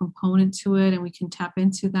spiritual component to it, and we can tap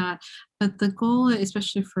into that. But the goal,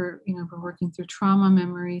 especially for, we're working through trauma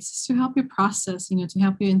memories, is to help you process, to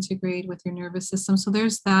help you integrate with your nervous system. So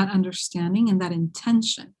there's that understanding and that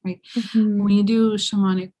intention, right? Mm-hmm. When you do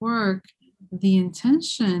shamanic work, the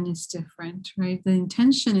intention is different, right? The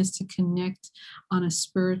intention is to connect on a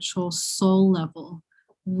spiritual soul level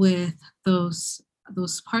with those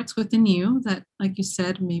parts within you that, like you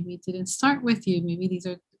said, maybe didn't start with you. Maybe these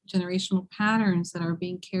are generational patterns that are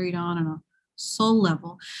being carried on a soul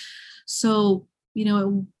level. So,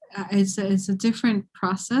 it's a different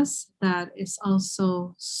process that is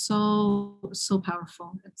also so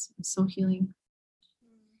powerful. It's so healing.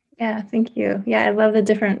 Yeah, thank you. Yeah, I love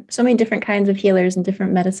so many different kinds of healers and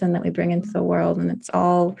different medicine that we bring into the world, and it's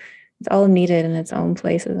all needed in its own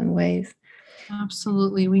places and ways.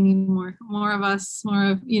 Absolutely, we need more of us,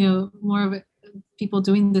 more of it, people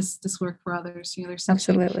doing this work for others. There's such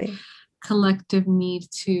Absolutely. a collective need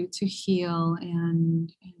to heal,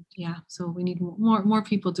 and yeah, so we need more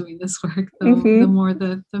people doing this work. The more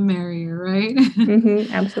the merrier, right?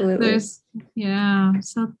 Absolutely.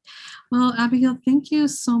 So, well, Abigail, thank you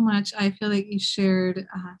so much. I feel like you shared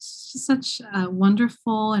such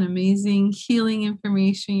wonderful and amazing healing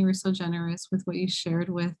information. You were so generous with what you shared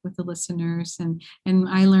with the listeners, and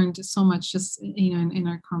I learned so much just in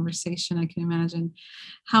our conversation. I can imagine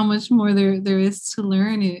how much more there is to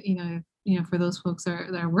learn. For those folks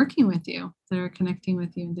that are working with you, that are connecting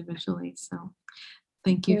with you individually. So,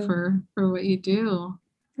 thank you for what you do.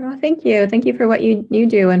 Well, thank you. Thank you for what you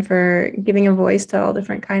do and for giving a voice to all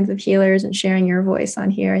different kinds of healers and sharing your voice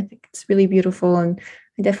on here. I think it's really beautiful, and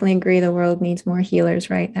I definitely agree the world needs more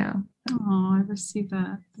healers right now. Oh, I receive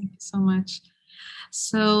that. Thank you so much.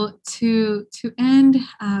 So to end,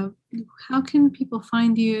 how can people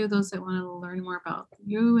find you? Those that want to learn more about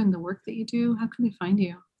you and the work that you do, how can they find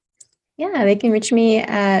you? Yeah, they can reach me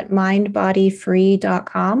at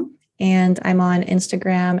mindbodyfree.com. And I'm on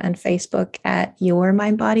Instagram and Facebook at Your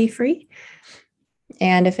Mind Body Free.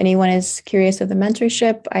 And if anyone is curious of the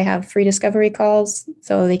mentorship, I have free discovery calls.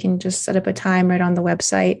 So they can just set up a time right on the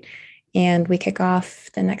website. And we kick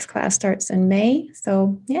off, the next class starts in May.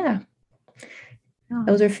 So yeah,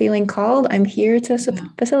 those are feeling called. I'm here to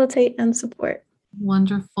facilitate and support.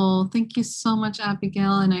 Wonderful. Thank you so much,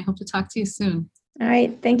 Abigail. And I hope to talk to you soon. All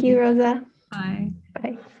right. Thank you, Rosa. Bye.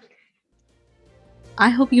 Bye. I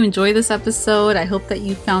hope you enjoyed this episode. I hope that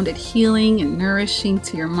you found it healing and nourishing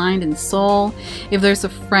to your mind and soul. If there's a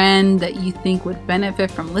friend that you think would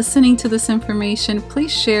benefit from listening to this information,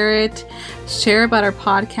 please share it. Share about our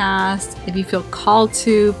podcast. If you feel called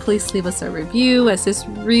to, please leave us a review, as this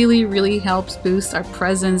really, really helps boost our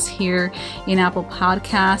presence here in Apple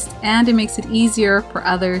Podcasts, and it makes it easier for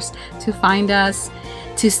others to find us.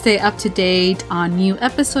 To stay up to date on new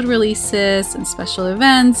episode releases and special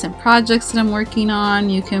events and projects that I'm working on,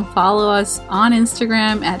 you can follow us on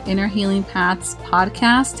Instagram at Inner Healing Paths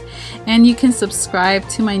Podcast. And you can subscribe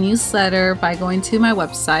to my newsletter by going to my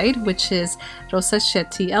website, which is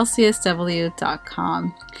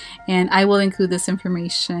rosachettilcsw.com. And I will include this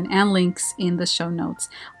information and links in the show notes.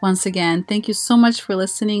 Once again, thank you so much for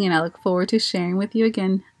listening, and I look forward to sharing with you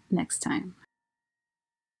again next time.